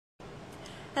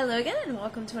Hello again, and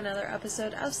welcome to another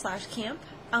episode of Slash Camp.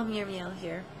 Elmir Miel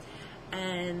here,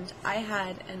 and I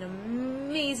had an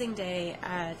amazing day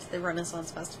at the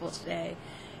Renaissance Festival today.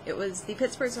 It was the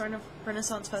Pittsburgh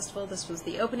Renaissance Festival. This was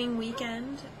the opening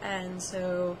weekend, and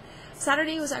so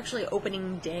Saturday was actually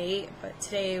opening day, but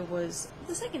today was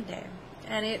the second day,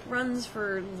 and it runs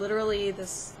for literally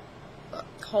this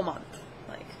whole month,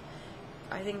 like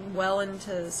I think well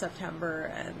into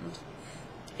September, and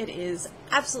it is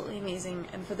absolutely amazing,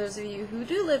 and for those of you who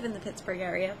do live in the Pittsburgh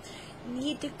area, you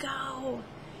need to go.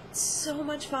 It's so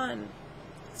much fun.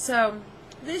 So,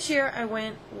 this year I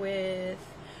went with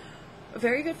a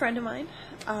very good friend of mine.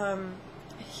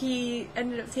 He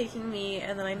ended up taking me,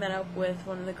 and then I met up with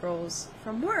one of the girls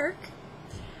from work,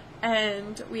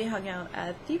 and we hung out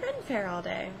at the Ren Fair all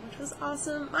day, which was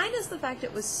awesome, minus the fact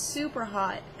it was super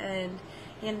hot, and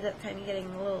he ended up kind of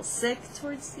getting a little sick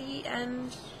towards the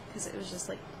end, because it was just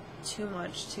like too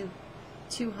much,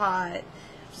 too hot,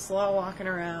 just a lot of walking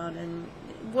around, and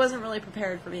wasn't really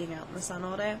prepared for being out in the sun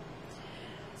all day.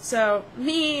 So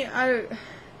me, I'm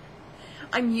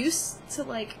used to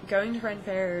like going to Ren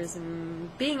Fairs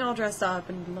and being all dressed up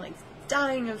and like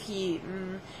dying of heat,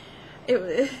 and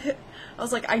I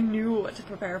was like, I knew what to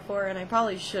prepare for, and I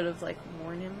probably should have like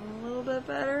warned him a little bit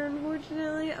better,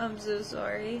 unfortunately. I'm so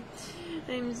sorry.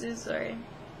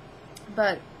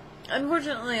 But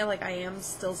unfortunately, like, I am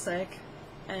still sick,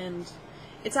 and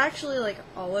it's actually, like,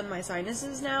 all in my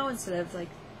sinuses now instead of, like,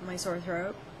 my sore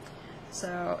throat.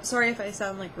 So, sorry if I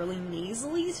sound, like, really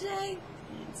nasally today.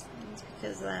 It's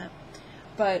because of that.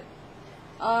 But,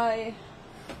 I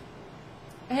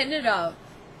ended up,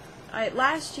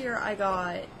 last year I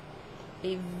got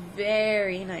a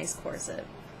very nice corset.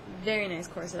 Very nice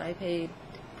corset. I paid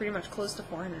pretty much close to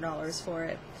 $400 for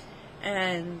it.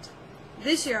 And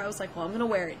this year I was like, well, I'm going to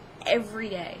wear it every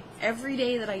day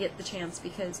that I get the chance,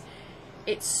 because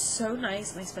it's so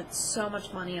nice and I spent so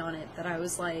much money on it that I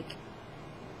was like,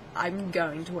 I'm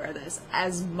going to wear this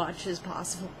as much as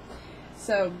possible.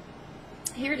 So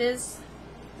here it is.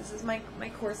 This is my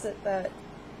corset that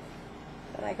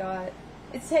I got.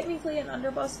 It's technically an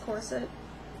underbust corset,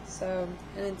 so,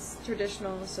 and it's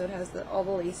traditional, so it has all the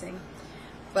lacing,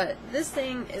 but this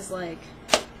thing is like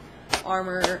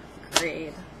armor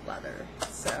grade leather,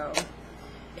 so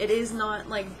it is not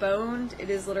like boned, it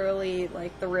is literally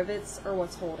like the rivets are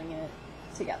what's holding it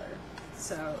together.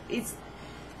 So it's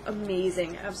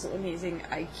amazing, absolutely amazing.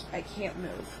 I can't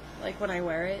move. Like when I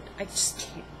wear it, I just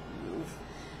can't move.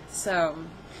 So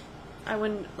I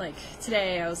wouldn't, like,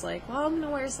 today I was like, well, I'm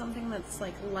gonna wear something that's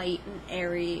like light and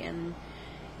airy, and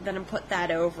then I put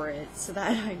that over it so that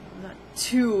I'm not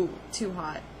too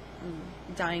hot and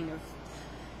dying of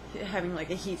having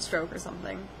like a heat stroke or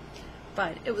something.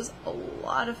 But it was a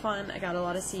lot of fun. I got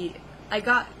to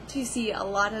see a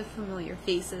lot of familiar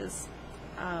faces,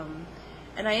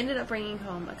 and I ended up bringing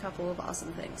home a couple of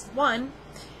awesome things. One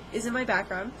is in my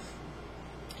background.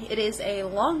 It is a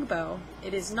longbow.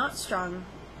 It is not strung,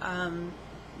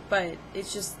 but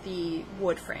it's just the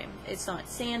wood frame. It's not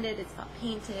sanded, it's not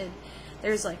painted,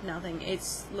 there's like nothing.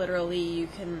 It's literally, you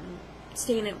can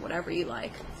stain it whatever you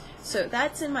like. So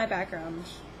that's in my background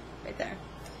right there.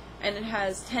 And it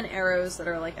has 10 arrows that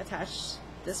are like attached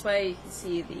this way. You can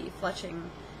see the fletching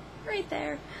right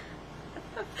there.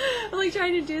 I'm like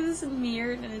trying to do this in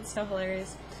mirror, and it's so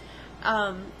hilarious.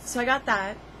 So I got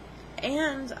that,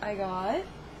 and I got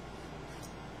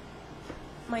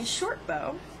my short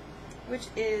bow, which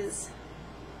is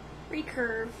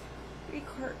recurve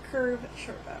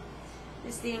short bow.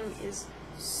 This thing is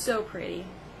so pretty,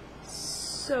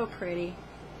 so pretty.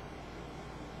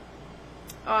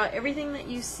 Everything that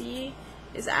you see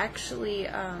is actually,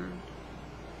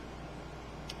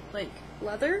 like,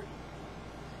 leather.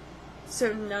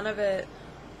 So none of it,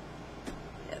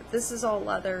 yeah, this is all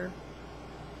leather.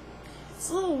 It's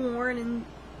a little worn in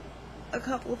a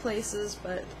couple of places,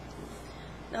 but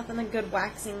nothing a good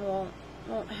waxing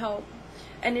won't help.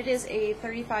 And it is a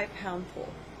 35-pound pull,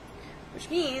 which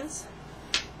means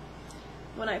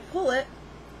when I pull it,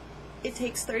 it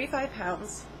takes 35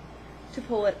 pounds to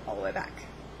pull it all the way back.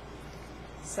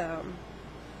 So,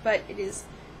 but it is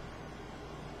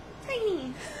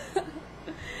tiny.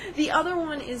 The other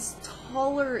one is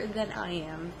taller than I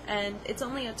am, and it's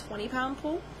only a 20-pound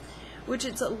pull, which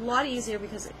is a lot easier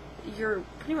because you're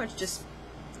pretty much just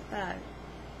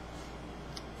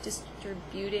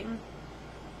distributing.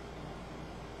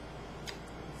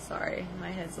 Sorry, my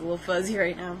head's a little fuzzy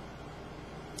right now.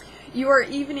 You are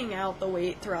evening out the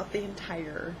weight throughout the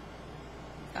entire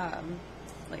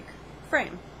like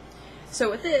frame. So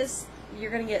with this,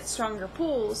 you're going to get stronger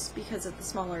pulls because of the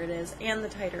smaller it is and the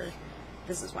tighter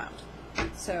this is wound.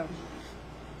 So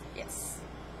Yes.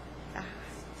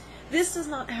 This does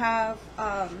not have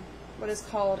what is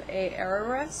called a arrow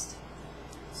rest,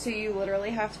 so you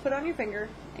literally have to put on your finger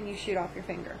and you shoot off your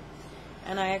finger.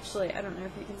 And I don't know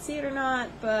if you can see it or not,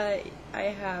 but I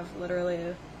have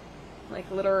literally like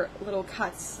little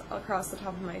cuts across the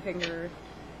top of my finger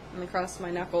and across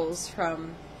my knuckles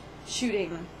from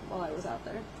shooting while I was out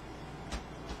there.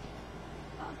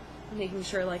 Making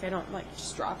sure like I don't like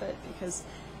just drop it, because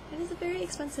it is a very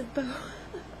expensive bow.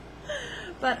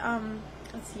 But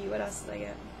let's see, what else did I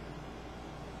get?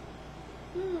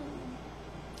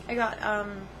 I got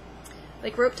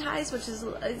like rope ties, which is,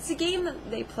 it's a game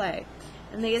that they play,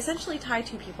 and they essentially tie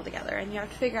two people together, and you have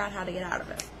to figure out how to get out of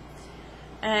it.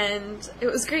 And it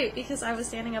was great because I was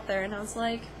standing up there and I was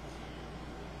like,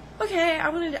 okay, I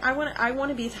want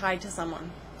to be tied to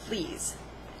someone, please.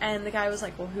 And the guy was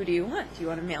like, well, who do you want? Do you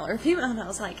want a male or a female? And I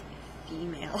was like,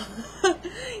 female.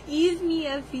 Give me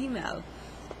a female.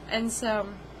 And so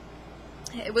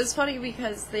it was funny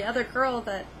because the other girl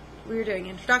that we were doing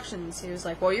introductions, he was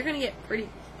like, well, you're going to get pretty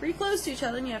close to each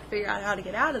other and you have to figure out how to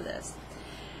get out of this.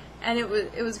 And it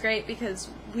was great because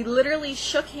we literally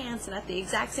shook hands and at the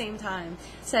exact same time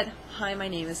said, hi, my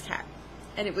name is Kat.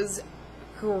 And it was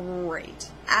great.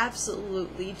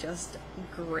 Absolutely just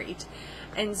great.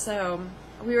 And so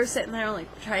we were sitting there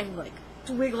like trying to like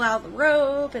wiggle out the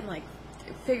rope and like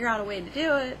figure out a way to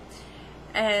do it.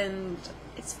 And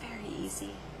it's very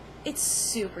easy. It's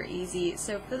super easy.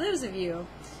 So for those of you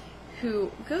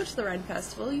who go to the Ren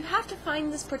Festival, you have to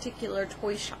find this particular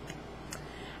toy shop.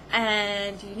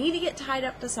 And you need to get tied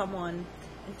up to someone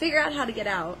and figure out how to get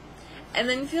out, and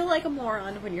then feel like a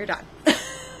moron when you're done.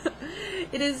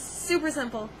 It is super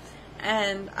simple,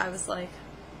 and I was like,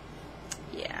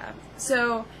 yeah.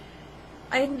 So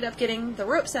I ended up getting the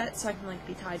rope set so I can like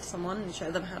be tied to someone and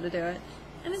show them how to do it.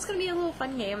 And it's going to be a little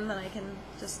fun game that I can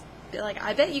just be like,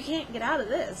 I bet you can't get out of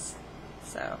this.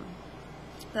 So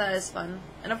that is fun.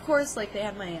 And of course, like, they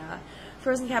had my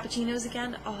frozen cappuccinos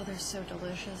again. Oh, they're so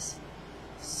delicious.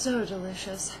 So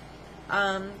delicious.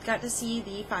 Got to see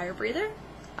the fire breather,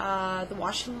 the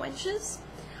washing wenches,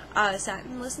 sat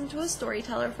and listened to a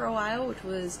storyteller for a while, which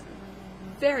was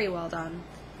very well done.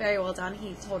 Very well done.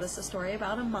 He told us a story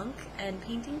about a monk and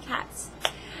painting cats,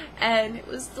 and it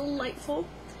was delightful.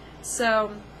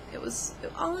 So it was,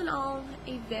 all in all,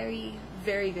 a very,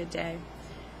 very good day.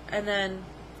 And then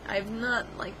I've not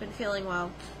like been feeling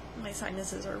well. My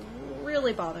sinuses are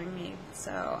really bothering me,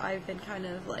 so I've been kind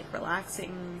of like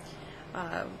relaxing,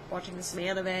 watching some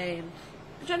anime, and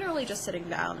generally just sitting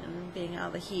down and being out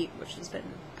of the heat, which has been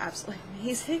absolutely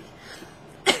amazing.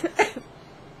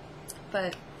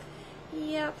 But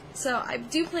yep, so I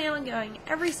do plan on going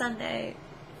every Sunday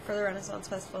for the Renaissance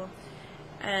Festival,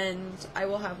 and I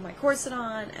will have my corset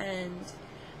on, and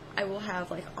I will have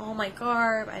like all my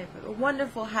garb. I have a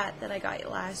wonderful hat that I got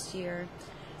last year.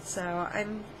 So I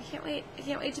can't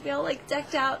wait to be all like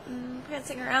decked out and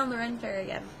prancing around the Ren Fair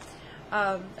again. I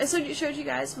showed you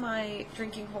guys my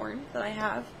drinking horn that I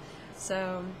have.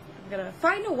 So I'm gonna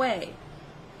find a way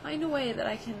that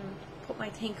I can put my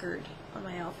tankard on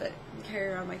my outfit and carry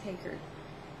around my tankard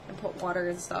and put water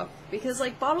and stuff. Because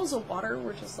like bottles of water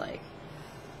were just like,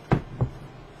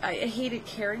 I hated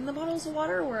carrying the bottles of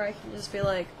water where I can just be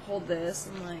like, hold this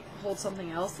and like hold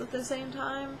something else at the same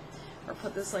time. Or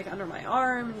put this like under my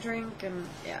arm and drink, and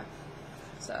yeah.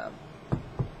 So,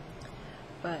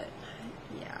 but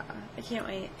yeah, I can't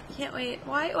wait. I can't wait.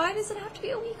 Why does it have to be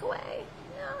a week away?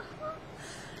 No.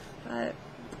 But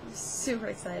I'm super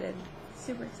excited.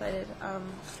 Super excited.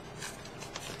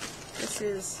 It's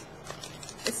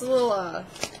a little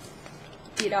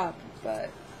beat up, but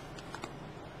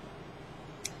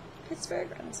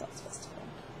Pittsburgh Renaissance Festival.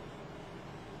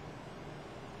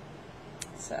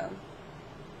 So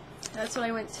that's what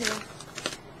I went to,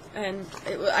 and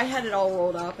I had it all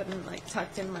rolled up and like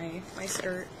tucked in my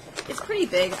skirt. It's pretty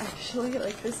big actually.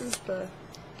 Like, this is the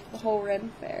whole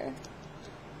Ren Fair.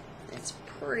 It's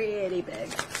pretty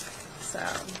big. So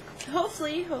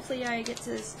hopefully I get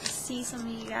to see some of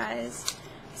you guys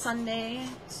Sunday.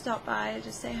 Stop by,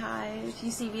 just say hi. If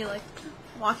you see me like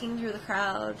walking through the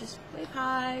crowd, just wave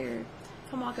hi or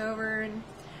come walk over and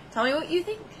tell me what you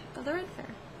think of the Ren Fair.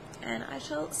 And I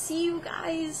shall see you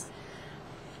guys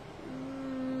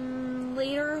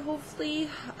later, hopefully.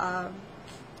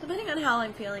 Depending on how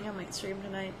I'm feeling, I might stream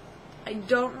tonight. I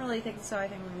don't really think so. I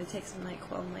think I'm going to take some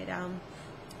NyQuil and lay down.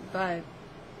 But,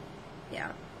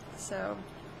 yeah. So,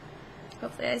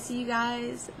 hopefully I see you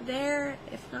guys there.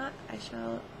 If not, I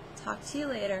shall talk to you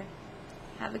later.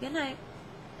 Have a good night.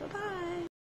 Bye-bye.